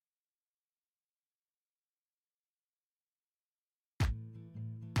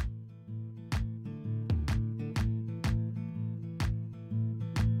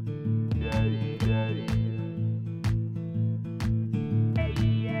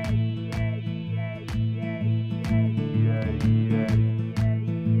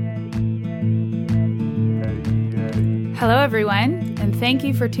Hello, everyone, and thank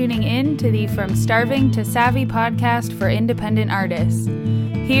you for tuning in to the From Starving to Savvy podcast for independent artists.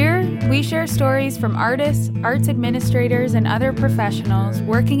 Here, we share stories from artists, arts administrators, and other professionals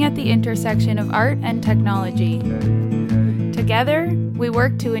working at the intersection of art and technology. Together, we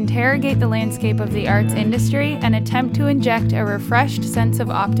work to interrogate the landscape of the arts industry and attempt to inject a refreshed sense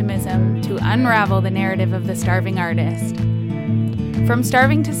of optimism to unravel the narrative of the starving artist. From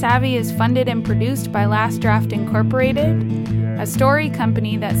Starving to Savvy is funded and produced by Last Draft Incorporated, a story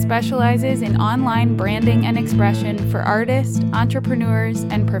company that specializes in online branding and expression for artists, entrepreneurs,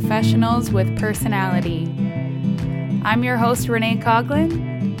 and professionals with personality. I'm your host, Renee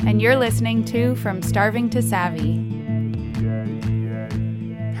Coughlin, and you're listening to From Starving to Savvy.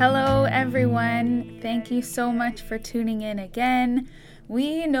 Hello, everyone. Thank you so much for tuning in again.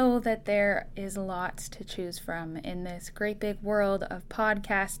 We know that there is lots to choose from in this great big world of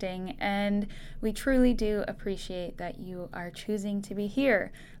podcasting, and we truly do appreciate that you are choosing to be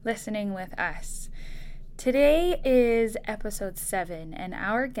here listening with us. Today is episode 7, and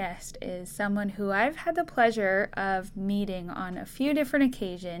our guest is someone who I've had the pleasure of meeting on a few different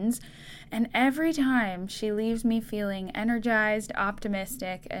occasions, and every time she leaves me feeling energized,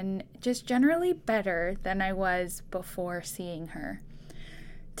 optimistic, and just generally better than I was before seeing her.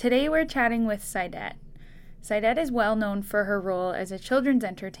 Today we're chatting with Saidette. Saidette is well known for her role as a children's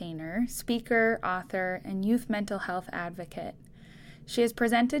entertainer, speaker, author, and youth mental health advocate. She has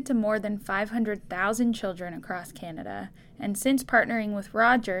presented to more than 500,000 children across Canada, and since partnering with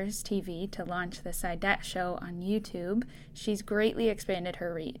Rogers TV to launch the Saidette Show on YouTube, she's greatly expanded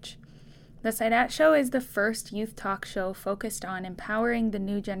her reach. The Saidette Show is the first youth talk show focused on empowering the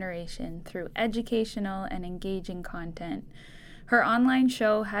new generation through educational and engaging content. Her online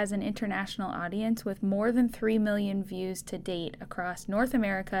show has an international audience with more than 3 million views to date across North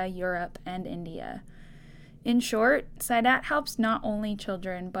America, Europe, and India. In short, Saidette helps not only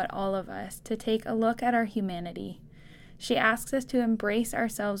children but all of us to take a look at our humanity. She asks us to embrace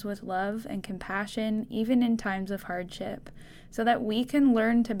ourselves with love and compassion even in times of hardship, so that we can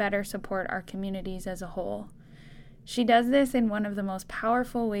learn to better support our communities as a whole. She does this in one of the most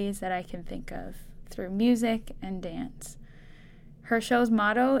powerful ways that I can think of, through music and dance. Her show's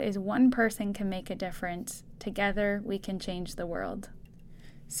motto is "One person can make a difference. Together we can change the world."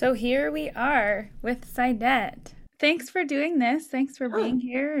 So here we are with Saidette. Thanks for doing this. Thanks for being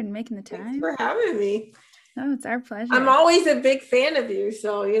here and making the time. Thanks for having me. Oh, it's our pleasure. I'm always a big fan of you,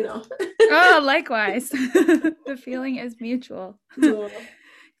 so you know. Oh, likewise. The feeling is mutual. Yeah.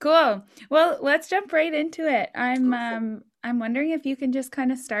 Cool. Well, let's jump right into it. I'm wondering if you can just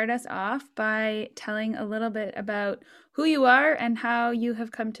kind of start us off by telling a little bit about who you are and how you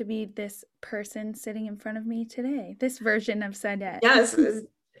have come to be this person sitting in front of me today, this version of Saidette. Yes.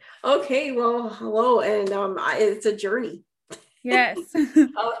 Okay. Well, hello, and it's a journey. Yes.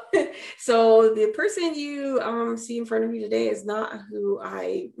 So the person you see in front of you today is not who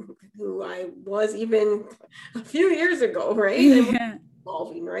I was even a few years ago, right? Yeah.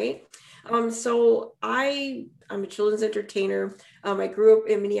 Evolving, right? So I'm a children's entertainer. I grew up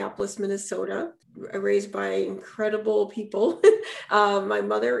in Minneapolis, Minnesota, raised by incredible people. My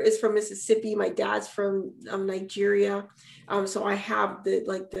mother is from Mississippi. My dad's from Nigeria. So I have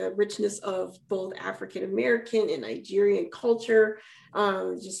the richness of both African American and Nigerian culture.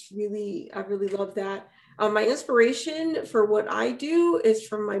 I really love that. My inspiration for what I do is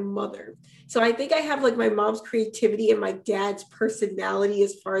from my mother. So I think I have like my mom's creativity and my dad's personality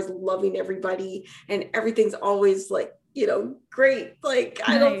as far as loving everybody, and everything's always like, you know, great. Like, nice.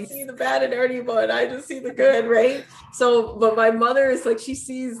 I don't see the bad in anyone. I just see the good, right? So, but my mother is like, she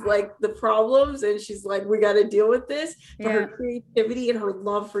sees like the problems and she's like, we got to deal with this. But her creativity and her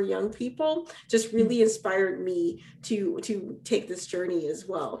love for young people just really inspired me to take this journey as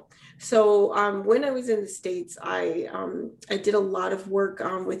well. So when I was in the States, I did a lot of work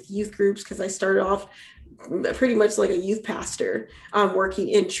with youth groups, because I started off pretty much like a youth pastor, working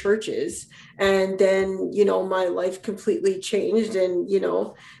in churches. And then, you know, my life completely changed, and, you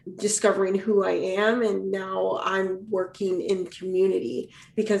know, discovering who I am. And now I'm working in community,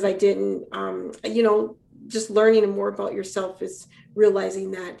 because I didn't, you know, just learning more about yourself is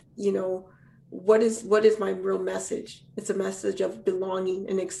realizing that, you know, what is my real message? It's a message of belonging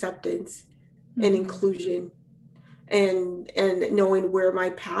and acceptance and inclusion, and knowing where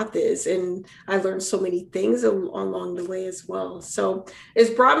my path is. And I learned so many things along the way as well. So it's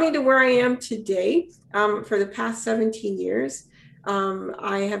brought me to where I am today. For the past 17 years,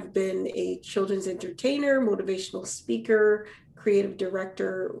 I have been a children's entertainer, motivational speaker, creative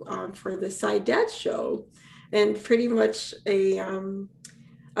director for the Saidette Show, and pretty much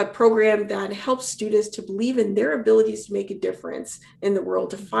a program that helps students to believe in their abilities to make a difference in the world,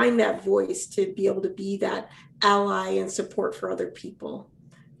 to find that voice, to be able to be that ally and support for other people.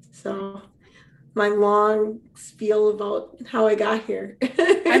 So my long spiel about how I got here.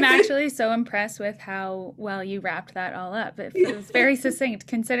 I'm actually so impressed with how well you wrapped that all up. It was very succinct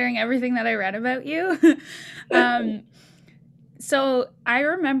considering everything that I read about you. um, so I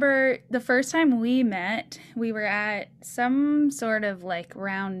remember the first time we met, we were at some sort of like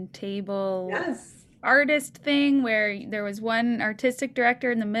round table Yes. artist thing where there was one artistic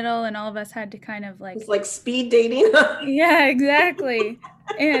director in the middle and all of us had to kind of It's like, like speed dating. yeah, exactly.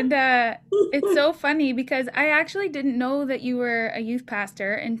 And it's so funny because I actually didn't know that you were a youth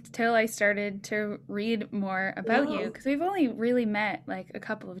pastor until I started to read more about you, Yeah, because we've only really met like a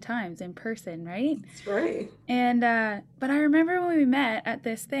couple of times in person, right? that's right. And but I remember when we met at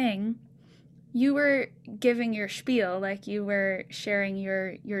this thing, you were giving your spiel, like you were sharing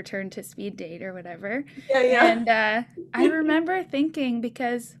your turn to speed date or whatever. Yeah, And I remember thinking,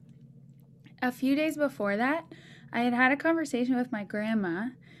 because a few days before that, I had had a conversation with my grandma,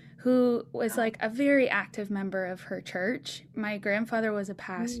 who was like a very active member of her church. My grandfather was a yeah.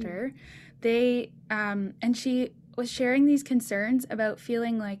 pastor. And she was sharing these concerns about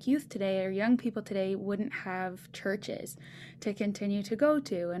feeling like youth today or young people today wouldn't have churches to continue to go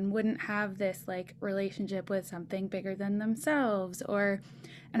to and wouldn't have this like relationship with something bigger than themselves.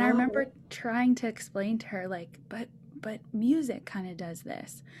 And I remember Wow. trying to explain to her, like, but music kind of does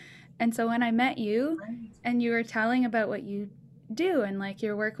this. And so when I met you and you were telling about what you do and like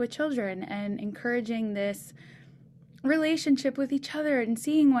your work with children and encouraging this relationship with each other and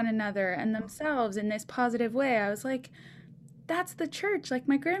seeing one another and themselves in this positive way, I was like, that's the church. Like,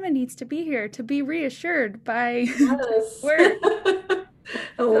 my grandma needs to be here to be reassured by Yes. work. I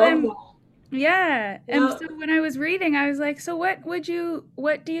So love then, that. yeah. And Yeah. so when I was reading, I was like, so what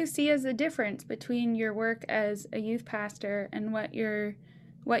do you see as the difference between your work as a youth pastor and what you're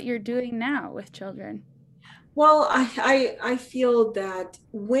doing now with children? Well, I feel that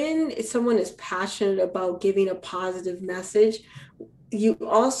when someone is passionate about giving a positive message, you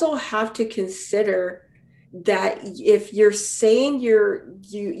also have to consider that if you're saying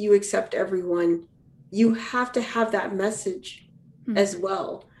you accept everyone, you have to have that message Hmm. as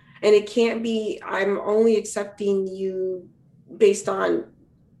well. And it can't be, I'm only accepting you based on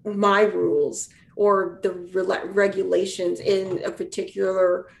my rules or the regulations in a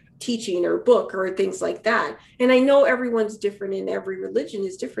particular teaching or book or things like that. And I know everyone's different and every religion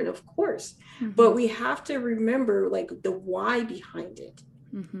is different, of course, Hmm. but we have to remember like the why behind it,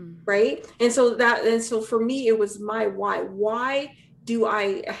 Hmm. right? And so for me it was my why do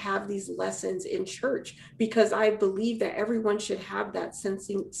I have these lessons in church? Because I believe that everyone should have that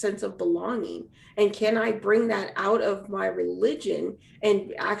sense of belonging. And can I bring that out of my religion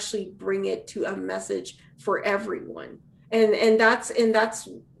and actually bring it to a message for everyone? And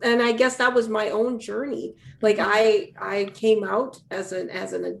I guess that was my own journey. Like Hmm. I came out as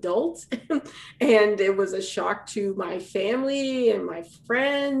an adult and it was a shock to my family and my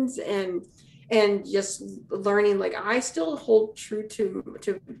friends, and just learning like I still hold true to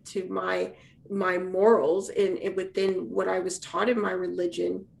my morals and within what I was taught in my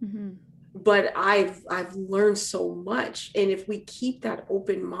religion. Hmm. But I've learned so much, and if we keep that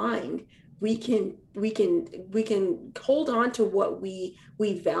open mind, we can hold on to what we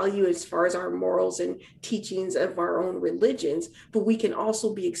value as far as our morals and teachings of our own religions, but we can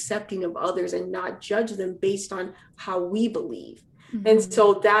also be accepting of others and not judge them based on how we believe. And Hmm.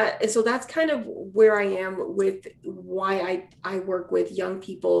 so that's kind of where I am with why I work with young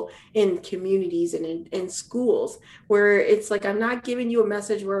people in communities and in schools, where it's like I'm not giving you a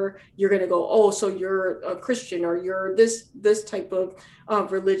message where you're going to go, oh, so you're a Christian or you're this type of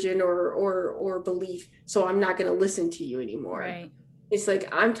religion or belief, so I'm not going to listen to you anymore. Right. It's like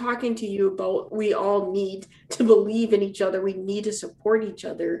I'm talking to you about we all need to believe in each other. We need to support each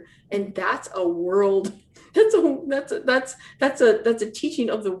other, and that's a world. That's a teaching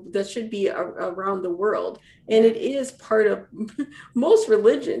of the that should be around the world, and Yeah. it is part of most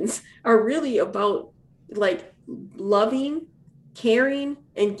religions are really about like loving, caring,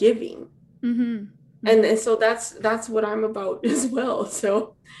 and giving. Hmm. And, Hmm. and so that's what I'm about as well.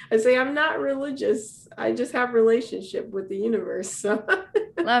 So I say I'm not religious. I just have relationship with the universe. So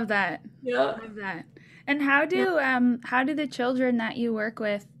Love that. yeah. Love that. And Yeah. how do the children that you work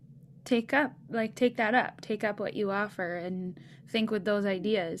with take up what you offer and think with those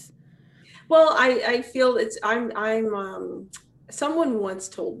ideas? Well, I feel it's I'm someone once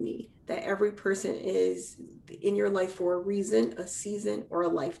told me that every person is in your life for a reason, a season, or a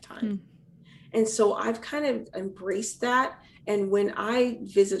lifetime. Hmm. And so I've kind of embraced that. And when I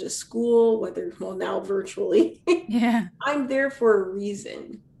visit a school, well, now virtually, Yeah. I'm there for a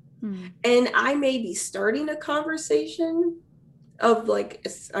reason. And I may be starting a conversation of like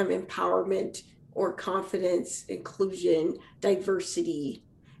empowerment or confidence, inclusion, diversity,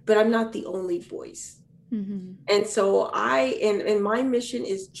 but I'm not the only voice. And so and my mission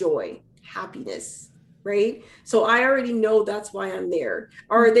is joy, happiness, right? So I already know that's why I'm there.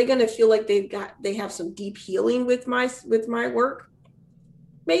 Are they going to feel like they have some deep healing with my work?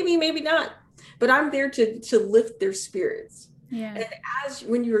 Maybe not. But I'm there to lift their spirits. Yeah. And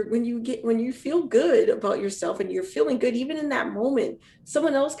when you feel good about yourself and you're feeling good, even in that moment,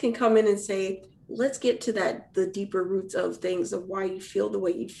 someone else can come in and say, let's get to the deeper roots of things, of why you feel the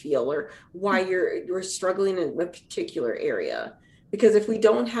way you feel, or why you're struggling in a particular area. Because if we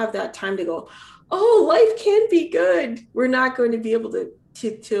don't have that time to go, oh, life can be good, we're not going to be able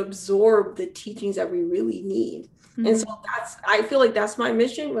to absorb the teachings that we really need. And so I feel like that's my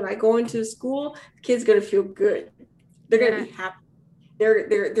mission. When I go into school, the kids are going to feel good. They're going to be happy.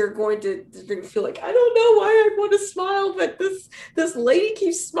 They're going to feel like, I don't know why I want to smile, but this lady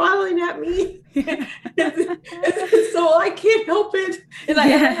keeps smiling at me. and so I can't help it. And I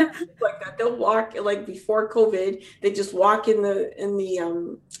have like that. They'll walk, like before COVID, they just walk in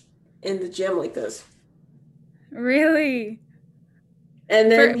the gym like this. Really?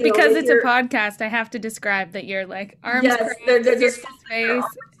 And then because it's a podcast, I have to describe that you're like arms crossed, they're just face.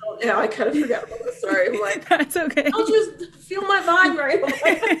 Yeah, I kind of forgot about this. Sorry. I'm like, that's okay. I'll just feel my vibe right.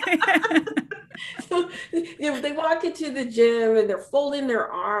 So, they walk into the gym and they're folding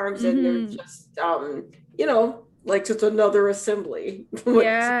their arms and they're just, like just another assembly.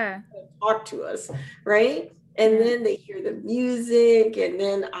 Yeah. Talk to us, right? And then they hear the music, and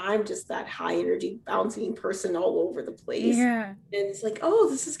then I'm just that high energy bouncing person all over the place. Yeah. And it's like, oh,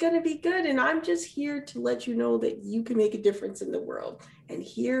 this is going to be good. And I'm just here to let you know that you can make a difference in the world. And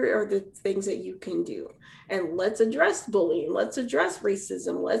here are the things that you can do. And let's address bullying. Let's address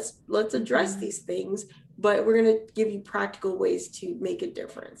racism. Let's address these things. But we're going to give you practical ways to make a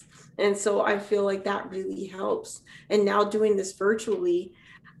difference. And so I feel like that really helps. And now doing this virtually,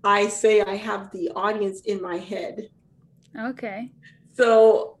 I say I have the audience in my head. Okay.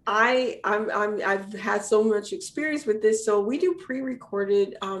 So I've had so much experience with this. So we do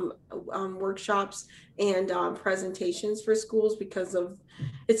pre-recorded workshops and presentations for schools because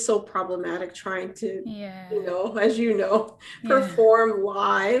it's so problematic trying to, as you know, perform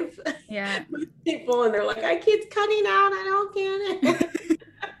live with people, and they're like, I keep cutting out, I don't get it.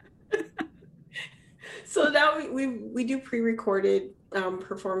 So now we do pre-recorded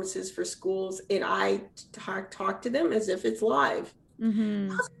performances for schools, and I talk to them as if it's live.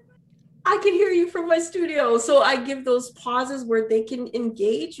 I can hear you from my studio. So I give those pauses where they can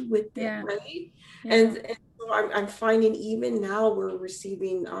engage with them, right? And so I'm finding even now we're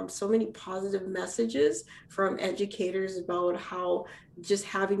receiving so many positive messages from educators about how just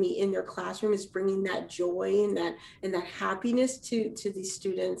having me in their classroom is bringing that joy and that happiness to these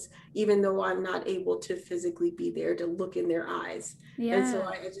students, even though I'm not able to physically be there to look in their eyes. And so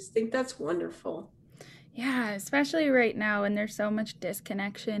I just think that's wonderful. Yeah, especially right now when there's so much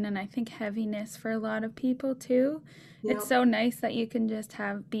disconnection and I think heaviness for a lot of people too. Yep. It's so nice that you can just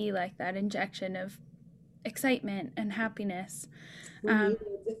be like that injection of excitement and happiness.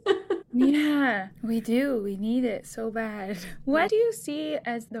 Yeah, we do. We need it so bad. What do you see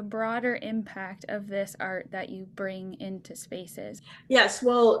as the broader impact of this art that you bring into spaces? Yes,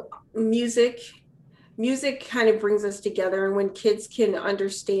 well, music kind of brings us together, and when kids can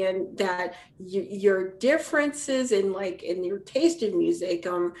understand that your differences in your taste in music,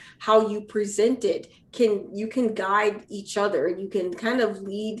 how you present it, you can guide each other, and you can kind of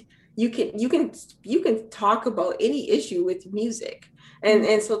lead. You can talk about any issue with music,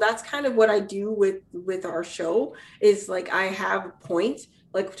 and so that's kind of what I do with our show. Is like I have a point.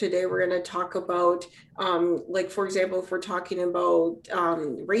 Like today, we're going to talk about, for example, if we're talking about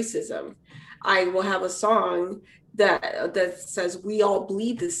racism, I will have a song that says we all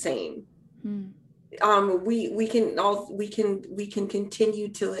bleed the same. We can continue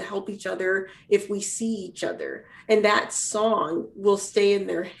to help each other if we see each other, and that song will stay in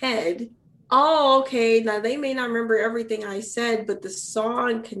their head. Oh, okay. Now they may not remember everything I said, but the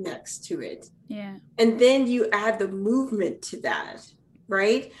song connects to it. Yeah. And then you add the movement to that.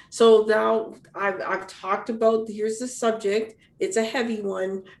 Right. So now I've talked about, here's the subject. It's a heavy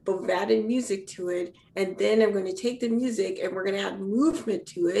one, but we've added music to it. And then I'm going to take the music and we're going to add movement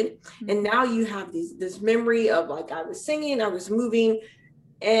to it. And now you have this memory of like, I was singing, I was moving.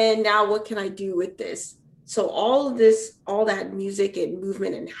 And now what can I do with this? So all of this, all that music and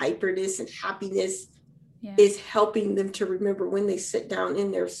movement and hyperness and happiness is helping them to remember when they sit down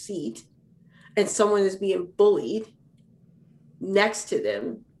in their seat and someone is being bullied next to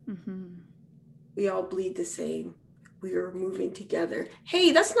them. We all bleed the same. We are moving together.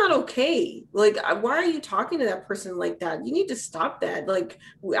 Hey, that's not okay. Like, why are you talking to that person like that? You need to stop that. Like,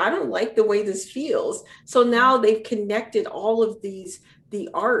 I don't like the way this feels. So now they've connected all of the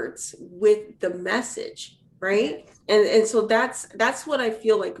arts with the message, right? And so that's what I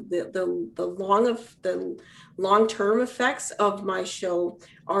feel like the long-term effects of my show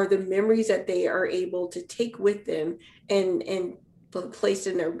are the memories that they are able to take with them and place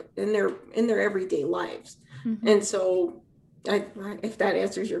in their everyday lives. And so if that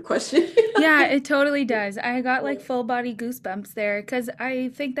answers your question. Yeah, it totally does. I got like full body goosebumps there because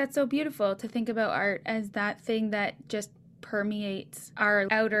I think that's so beautiful to think about art as that thing that just permeates our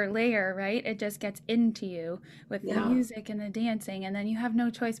outer layer, right? It just gets into you with the music and the dancing, and then you have no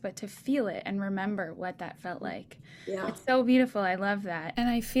choice but to feel it and remember what that felt like. It's so beautiful. I love that. And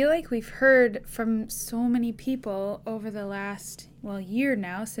I feel like we've heard from so many people over the last, year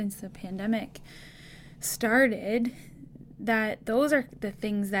now since the pandemic started, that those are the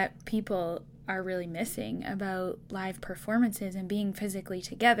things that people are really missing about live performances and being physically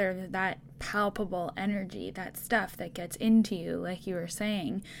together, that palpable energy, that stuff that gets into you, like you were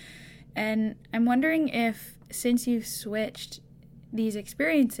saying. And I'm wondering if, since you've switched these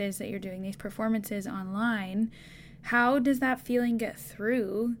experiences that you're doing, these performances online, how does that feeling get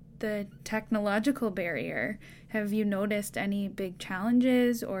through the technological barrier? Have you noticed any big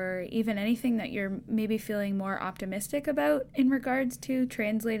challenges or even anything that you're maybe feeling more optimistic about in regards to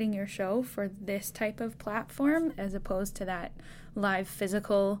translating your show for this type of platform as opposed to that live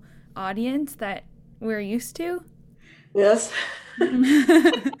physical audience that we're used to? Yes.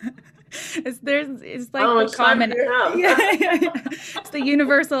 It's like the common, it's the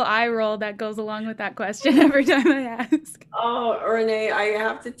universal eye roll that goes along with that question every time I ask. Oh, Renee, I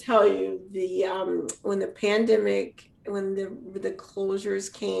have to tell you, when the pandemic, when the closures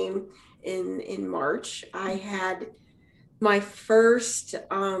came in March, I had my first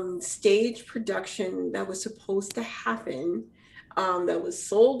stage production that was supposed to happen, that was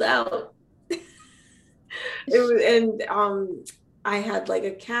sold out. I had like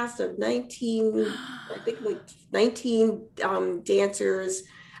a cast of 19 dancers.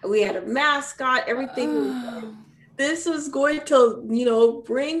 We had a mascot, everything. This was going to,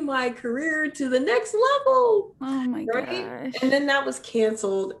 bring my career to the next level. Oh my gosh. And then that was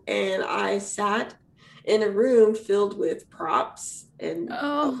canceled. And I sat in a room filled with props and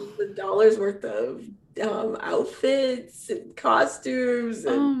thousands of dollars worth of outfits and costumes.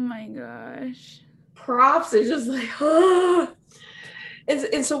 And oh my gosh. Props are just like,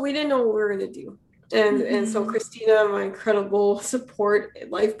 And so we didn't know what we were going to do. And so Christina, my incredible support,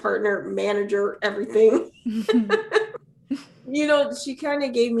 life partner, manager, everything, she kind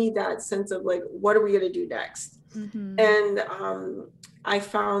of gave me that sense of like, what are we going to do next? And I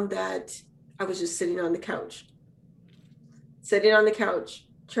found that I was just sitting on the couch,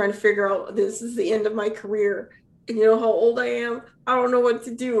 trying to figure out, this is the end of my career. And you know how old I am? I don't know what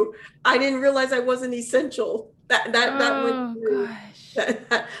to do. I didn't realize I wasn't essential. That went through. Gosh. I'm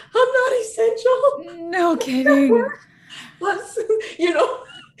not essential. No kidding.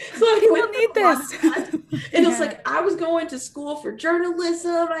 So I People need this. And it's like, I was going to school for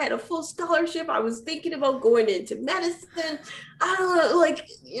journalism. I had a full scholarship. I was thinking about going into medicine. I don't know,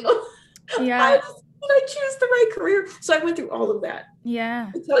 Yeah. I choose the right career. So I went through all of that.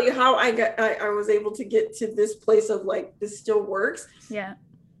 Yeah. To tell you how I was able to get to this place of like, this still works. Yeah.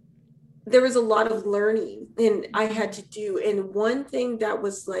 There was a lot of learning and I had to do. And one thing that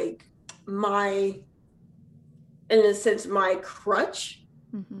was like in a sense, my crutch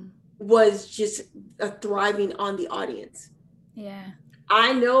was just thriving on the audience. Yeah.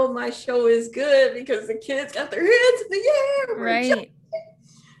 I know my show is good because the kids got their hands in the air. Right.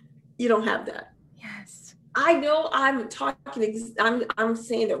 You don't have that. Yes. I know I'm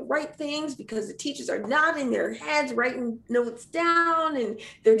saying the right things because the teachers are nodding their heads, writing notes down, and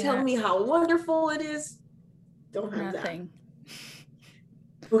they're telling me how wonderful it is. Don't have Nothing.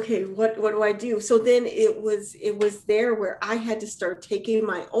 that. Okay, what do I do? So then it was there where I had to start taking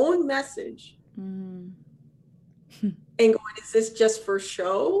my own message and going, is this just for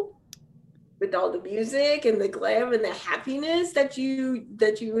show? With all the music and the glam and the happiness that you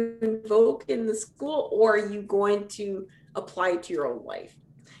invoke in the school, or are you going to apply it to your own life?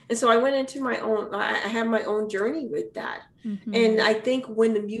 And so I went into I have my own journey with that. And I think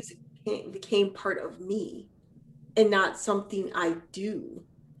when the music became part of me and not something I do,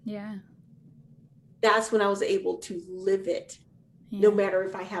 that's when I was able to live it, Yeah. no matter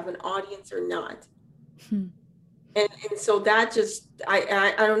if I have an audience or not. Hmm. And so that just,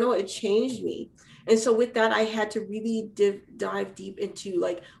 I don't know, it changed me. And so with that, I had to really dive deep into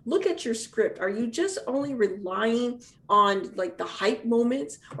like, look at your script. Are you just only relying on like the hype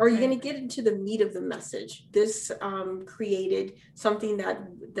moments, or are you Right. going to get into the meat of the message? This created something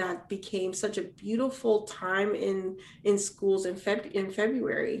that became such a beautiful time in schools in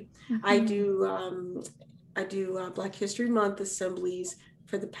February. I Mm-hmm. do Black History Month assemblies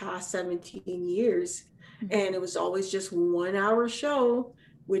for the past 17 years. Mm-hmm. And it was always just 1 hour show,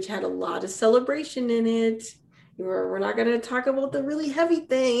 which had a lot of celebration in it. We're not going to talk about the really heavy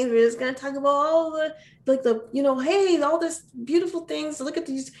things. We're just going to talk about all the, like the, hey, all this beautiful things. Look at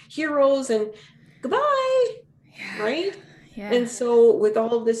these heroes and goodbye. Yeah. Right. Yeah. And so with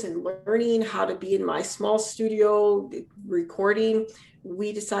all of this and learning how to be in my small studio recording,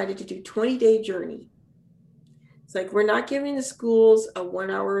 we decided to do 20-day journey. It's like, we're not giving the schools a 1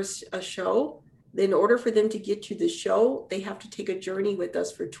 hour a show. In order for them to get to the show, they have to take a journey with us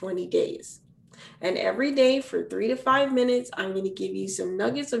for 20 days. And every day for 3 to 5 minutes, I'm going to give you some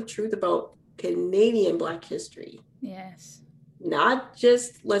nuggets of truth about Canadian Black history. Yes. Not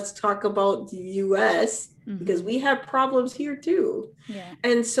just let's talk about the US, because Mm-hmm. we have problems here too. Yeah.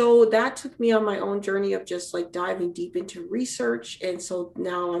 And so that took me on my own journey of just like diving deep into research. And so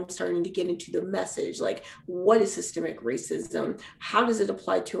now I'm starting to get into the message, like, what is systemic racism? How does it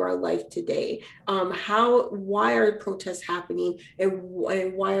apply to our life today? Why are protests happening, and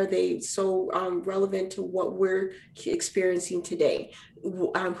why are they so relevant to what we're experiencing today?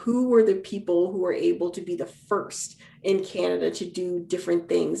 Who were the people who were able to be the first in Canada to do different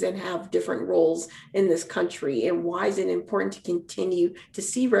things and have different roles in this country? And why is it important to continue to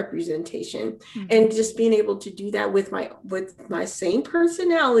see representation? Mm-hmm. And just being able to do that with my same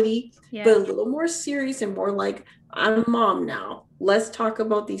personality, Yeah. but a little more serious and more like, I'm a mom now. Let's talk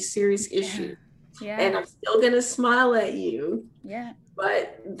about these serious issues. Yeah. And I'm still gonna smile at you. Yeah.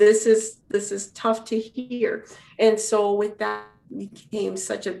 But this is tough to hear. And so with that became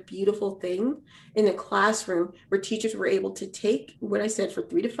such a beautiful thing in the classroom, where teachers were able to take what I said for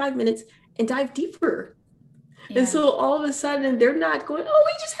 3 to 5 minutes and dive deeper. Yeah. And so all of a sudden they're not going, oh,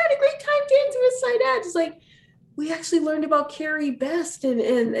 we just had a great time dancing with Side. It's like, we actually learned about Carrie Best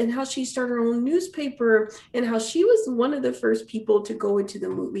and how she started her own newspaper, and how she was one of the first people to go into the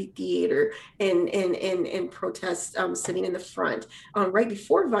movie theater and protest, sitting in the front, right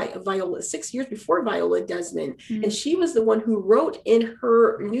before Viola, 6 years before Viola Desmond. Mm-hmm. And she was the one who wrote in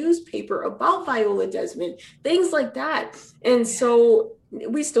her newspaper about Viola Desmond, things like that. And so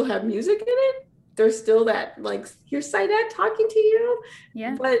we still have music in it. There's still that, like, here's Saidat talking to you.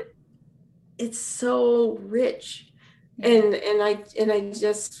 Yeah. But it's so rich. Yeah. And I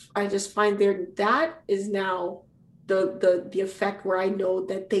just find that is now the effect where I know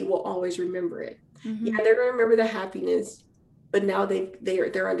that they will always remember it. Mm-hmm. Yeah, they're gonna remember the happiness, but now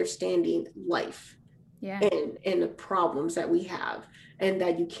they're understanding life. Yeah. And the problems that we have, and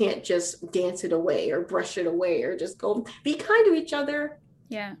that you can't just dance it away or brush it away or just go, be kind to each other.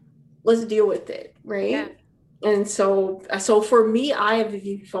 Yeah. Let's deal with it, right? Yeah. And so for me, I've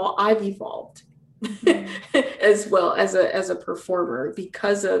evolved Mm-hmm. as well as a performer,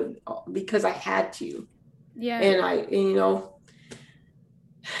 because I had to. Yeah. And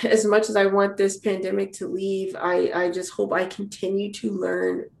as much as I want this pandemic to leave, I just hope I continue to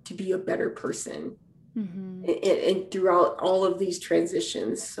learn to be a better person. Mm-hmm. and throughout all of these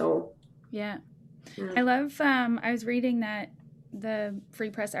transitions. So yeah. I love I was reading that the Free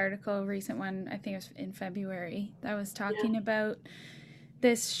Press article, recent one, I think it was in February, that was talking about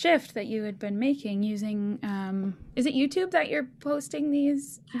this shift that you had been making using, is it YouTube that you're posting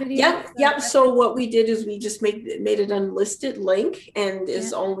these videos? Yep. So what we did is we just made it unlisted link, and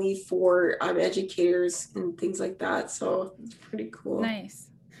is only for educators and things like that. So it's pretty cool. Nice.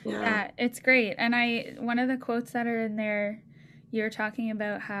 Yeah, it's great. And one of the quotes that are in there, you're talking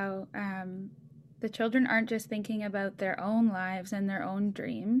about how the children aren't just thinking about their own lives and their own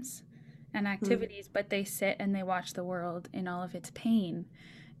dreams and activities, but they sit and they watch the world in all of its pain.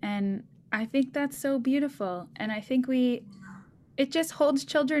 And I think that's so beautiful. And I think it just holds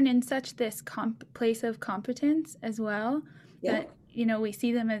children in such this place of competence as well, that, we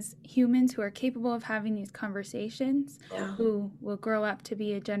see them as humans who are capable of having these conversations, who will grow up to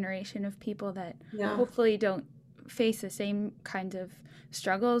be a generation of people that hopefully don't face the same kinds of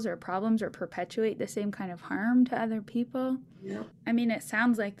struggles or problems or perpetuate the same kind of harm to other people. Yeah. I mean, it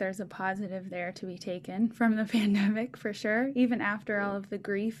sounds like there's a positive there to be taken from the pandemic for sure, even after all of the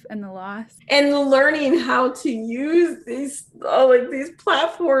grief and the loss. And learning how to use these these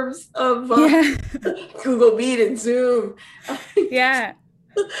platforms of Google Meet and Zoom. Yeah.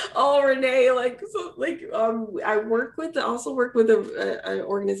 Oh, Renee, I also work with an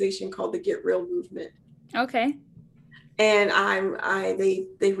organization called the Get Real Movement. Okay. And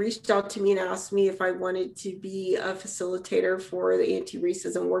they reached out to me and asked me if I wanted to be a facilitator for the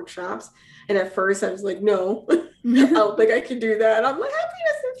anti-racism workshops. And at first I was like, no, I don't think I can do that. I'm like,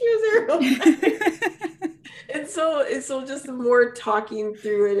 happiness infuser. And so just the more talking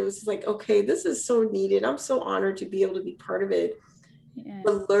through it, it was like, okay, this is so needed. I'm so honored to be able to be part of it. Yeah.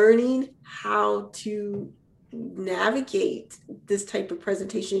 But learning how to navigate this type of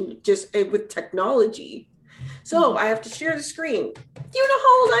presentation just with technology. So I have to share the screen. Do you know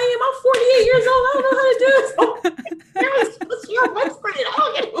how old I am? I'm 48 years old. I don't know how to do this. Let's share my screen.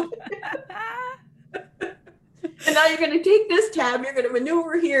 And now you're going to take this tab, you're going to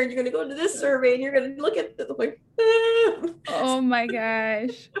maneuver here, and you're going to go to this survey, and you're going to look at this. Like, oh my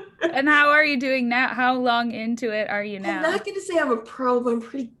gosh. And how are you doing now? How long into it are you now? I'm not going to say I'm a pro, but I'm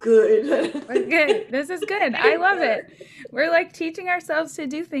pretty good. We're good. This is good. I love it. We're like teaching ourselves to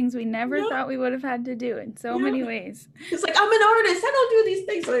do things we never thought we would have had to do in so many ways. It's like, I'm an artist. I don't do these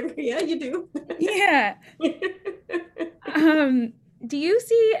things. Like, yeah, you do. Yeah. Do you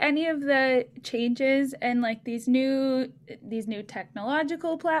see any of the changes and like these new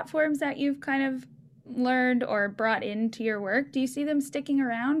technological platforms that you've kind of learned or brought into your work? Do you see them sticking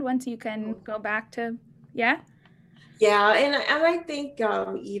around once you can go back to, yeah? Yeah, and I think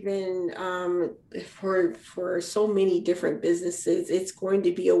even for so many different businesses, it's going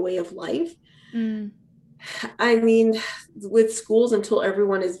to be a way of life. Mm. I mean, with schools, until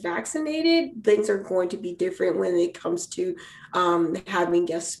everyone is vaccinated, things are going to be different when it comes to having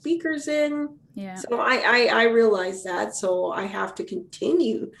guest speakers in. Yeah. So I realize that. So I have to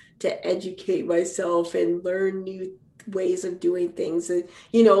continue to educate myself and learn new ways of doing things. And,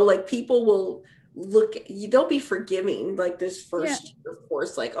 like people will they'll be forgiving like this first year, of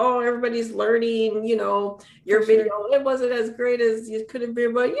course, like, oh, everybody's learning, your video, it wasn't as great as you could have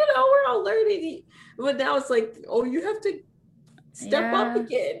been, but we're all learning. But now it's like, oh, you have to step up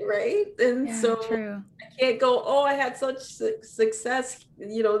again, right? And true. I can't go, oh, I had such success,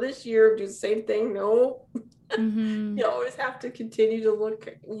 this year, do the same thing. No. Mm-hmm. You always have to continue to look,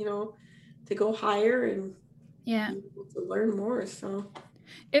 to go higher and to learn more. So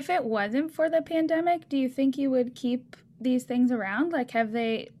if it wasn't for the pandemic, do you think you would keep these things around? Like,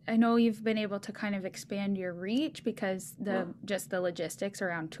 I know you've been able to kind of expand your reach because just the logistics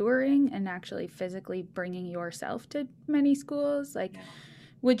around touring and actually physically bringing yourself to many schools. Like,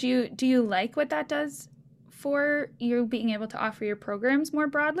 do you like what that does for you being able to offer your programs more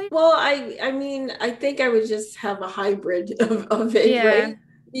broadly? Well, I mean, I think I would just have a hybrid of it, right?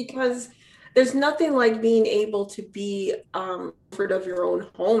 Because there's nothing like being able to be comfort of your own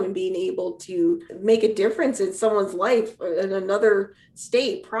home and being able to make a difference in someone's life in another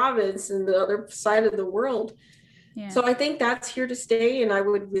state, province, and the other side of the world. Yeah. So I think that's here to stay, and I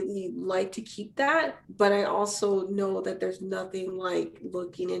would really like to keep that. But I also know that there's nothing like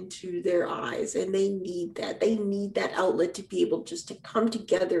looking into their eyes, and they need that. They need that outlet to be able just to come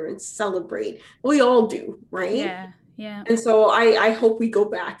together and celebrate. We all do, right? Yeah. Yeah. And so I hope we go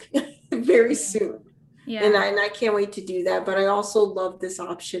back very soon. Yeah. And I can't wait to do that. But I also love this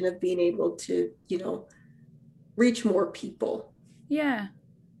option of being able to, reach more people. Yeah.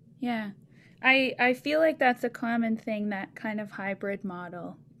 Yeah. I feel like that's a common thing, that kind of hybrid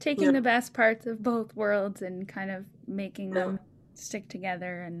model, taking the best parts of both worlds and kind of making them stick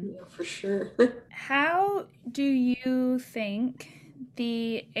together. And for sure. How do you think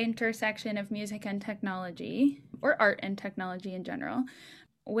the intersection of music and technology, or art and technology in general,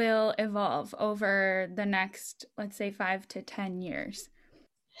 will evolve over the next, let's say, 5 to 10 years?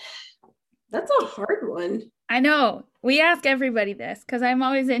 That's a hard one. I know. We ask everybody this because I'm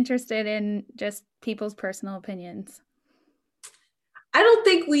always interested in just people's personal opinions. I don't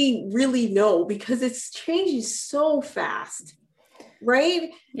think we really know because it's changing so fast,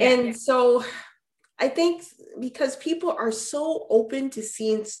 right? Yeah. And so I think because people are so open to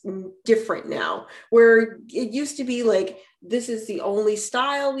seeing different now, where it used to be like, this is the only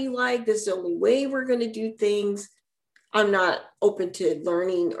style we like, this is the only way we're going to do things. I'm not open to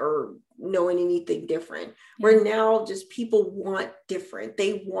learning or knowing anything different. Yeah. Where now just people want different.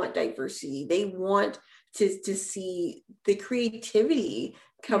 They want diversity. They want to see the creativity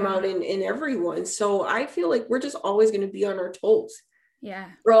come out in everyone. So I feel like we're just always going to be on our toes. Yeah.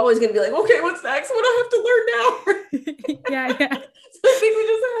 We're always going to be like, okay, what's next? What do I have to learn now? Yeah. So I think we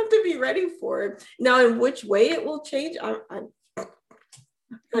just have to be ready for it. Now, in which way it will change, I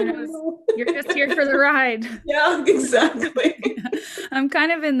don't know. You're just here for the ride. Yeah, exactly. I'm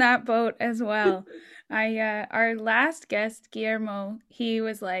kind of in that boat as well. Our last guest, Guillermo, he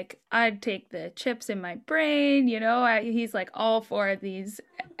was like, I'd take the chips in my brain, he's like all for these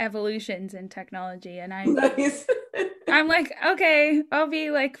evolutions in technology. And Nice. I'm like, okay, I'll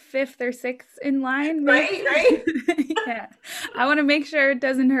be like 5th or 6th in line. Right. Yeah. I want to make sure it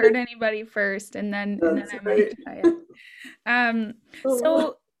doesn't hurt anybody first. And then I might try it.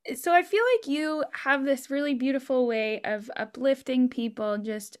 So I feel like you have this really beautiful way of uplifting people,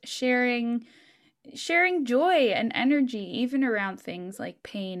 just sharing joy and energy, even around things like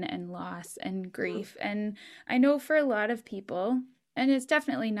pain and loss and grief. And I know for a lot of people, and it's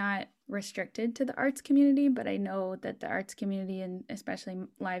definitely not restricted to the arts community, but I know that the arts community, and especially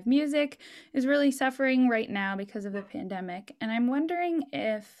live music, is really suffering right now because of the pandemic. And I'm wondering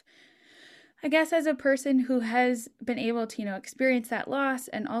if, I guess, as a person who has been able to, experience that loss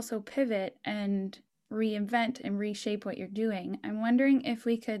and also pivot and reinvent and reshape what you're doing, I'm wondering if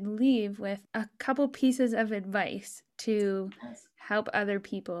we could leave with a couple pieces of advice to help other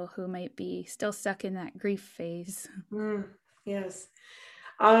people who might be still stuck in that grief phase. Yes.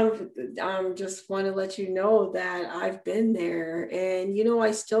 Just want to let you know that I've been there, and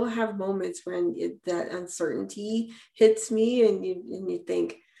I still have moments when that uncertainty hits me, and you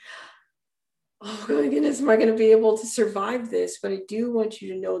think, oh my goodness, am I going to be able to survive this? But I do want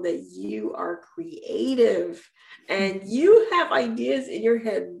you to know that you are creative and you have ideas in your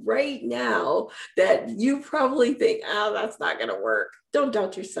head right now that you probably think, oh, that's not going to work. Don't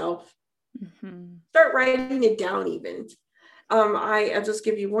doubt yourself. Mm-hmm. Start writing it down even. I'll just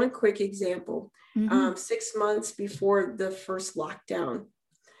give you one quick example. 6 months before the first lockdown,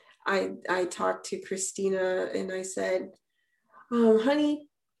 I talked to Christina and I said, honey,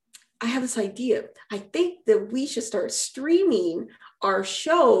 I have this idea. I think that we should start streaming our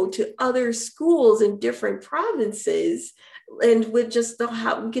show to other schools in different provinces, and we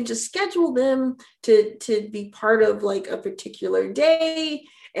can just schedule them to be part of like a particular day.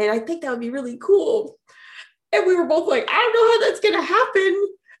 And I think that would be really cool. And we were both like, I don't know how that's going to happen,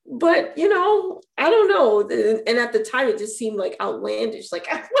 but I don't know. And at the time it just seemed like outlandish. Like,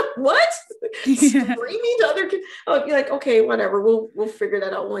 what? Streaming to other kids? Oh, you're like, okay, whatever. We'll figure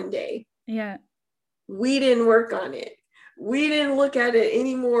that out one day. Yeah. We didn't work on it. We didn't look at it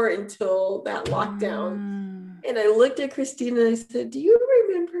anymore until that lockdown. And I looked at Christina and I said, do you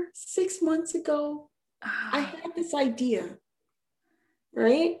remember 6 months ago? I had this idea.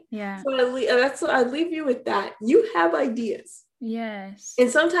 Right? Yeah. So I leave you with that. You have ideas. Yes. And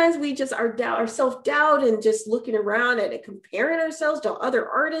sometimes we just our self-doubt and just looking around at it, comparing ourselves to other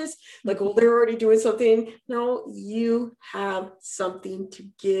artists, like, well, they're already doing something. No, you have something to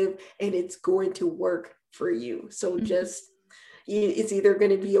give and it's going to work for you. So it's either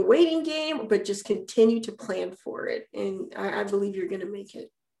going to be a waiting game, but just continue to plan for it. And I believe you're going to make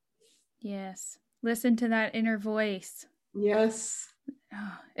it. Yes. Listen to that inner voice. Yes.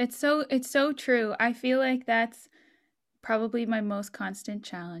 Oh, it's so true. I feel like that's probably my most constant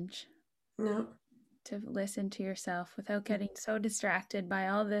challenge. Yeah. To listen to yourself without getting so distracted by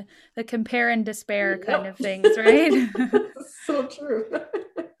all the compare and despair kind of things, right? So true.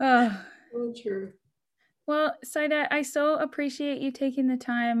 Oh. So true. Well, Saida, I so appreciate you taking the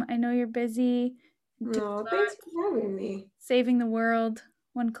time. I know you're busy. No, thanks for having me. Saving the world,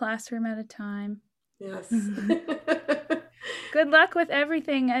 one classroom at a time. Yes. Good luck with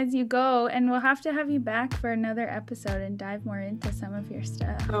everything as you go, and we'll have to have you back for another episode and dive more into some of your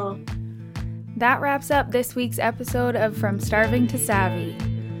stuff. Oh. That wraps up this week's episode of From Starving to Savvy.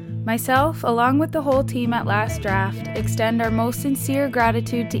 Myself, along with the whole team at Last Draft, extend our most sincere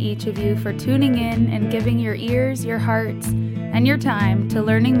gratitude to each of you for tuning in and giving your ears, your hearts, and your time to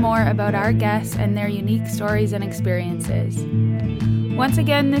learning more about our guests and their unique stories and experiences. Once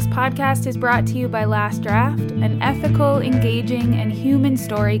again, this podcast is brought to you by Last Draft, an ethical, engaging, and human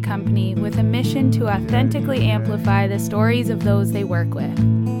story company with a mission to authentically amplify the stories of those they work with.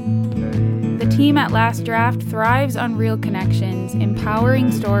 The team at Last Draft thrives on real connections, empowering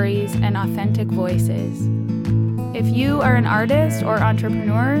stories, and authentic voices. If you are an artist or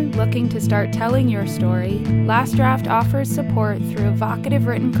entrepreneur looking to start telling your story, Last Draft offers support through evocative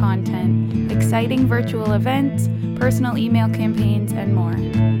written content, exciting virtual events, personal email campaigns, and more.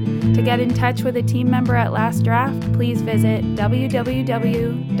 To get in touch with a team member at Last Draft, please visit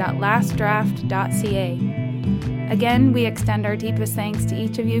www.lastdraft.ca. Again, we extend our deepest thanks to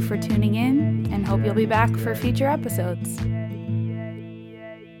each of you for tuning in and hope you'll be back for future episodes.